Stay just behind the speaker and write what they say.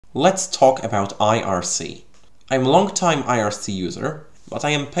Let's talk about IRC. I'm a long-time IRC user, but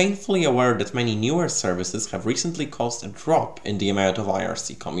I am painfully aware that many newer services have recently caused a drop in the amount of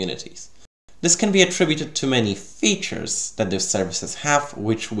IRC communities. This can be attributed to many features that those services have,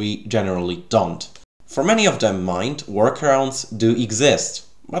 which we generally don't. For many of them, workarounds do exist,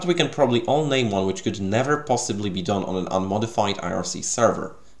 but we can probably all name one which could never possibly be done on an unmodified IRC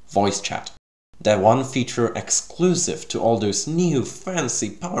server: voice chat. The one feature exclusive to all those new,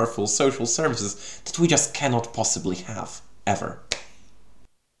 fancy, powerful social services that we just cannot possibly have, ever.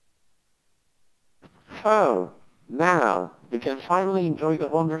 So, now we can finally enjoy the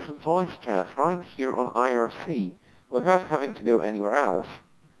wonders of voice chat right here on IRC without having to go anywhere else.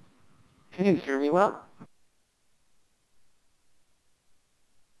 Can you hear me well?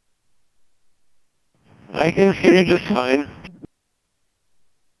 I can hear you just fine.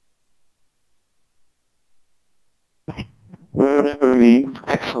 Remember me?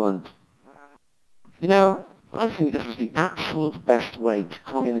 Excellent. You know, I think this is the absolute best way to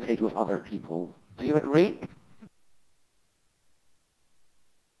communicate with other people. Do you agree?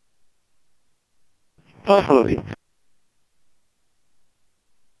 Totally.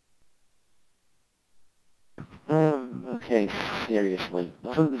 Okay, seriously,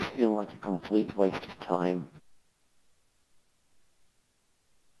 doesn't this feel like a complete waste of time?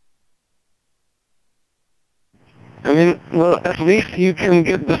 I mean, well, at least you can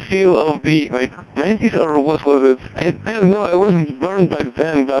get the feel of the, 90s, or what was it? I don't know, I wasn't born back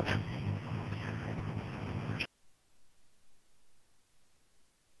then, but...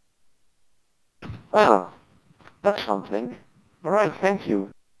 Well, that's something. Alright, thank you.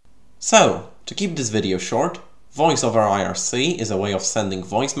 So, to keep this video short, Voice over IRC is a way of sending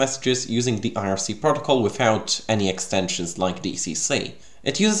voice messages using the IRC protocol without any extensions like DCC.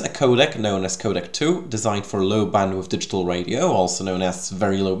 It uses a codec known as codec 2, designed for low bandwidth digital radio, also known as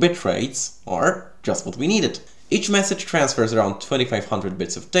very low bit rates, or just what we needed. Each message transfers around 2500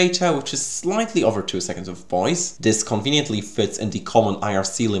 bits of data, which is slightly over 2 seconds of voice. This conveniently fits in the common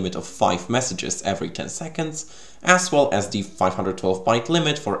IRC limit of 5 messages every 10 seconds, as well as the 512 byte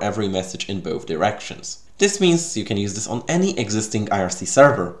limit for every message in both directions. This means you can use this on any existing IRC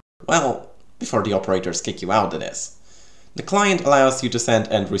server. Well, before the operators kick you out, that is. The client allows you to send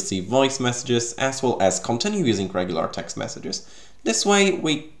and receive voice messages, as well as continue using regular text messages. This way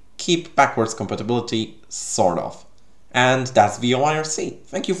we keep backwards compatibility, sort of. And that's VoIRC.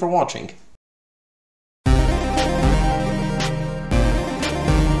 Thank you for watching.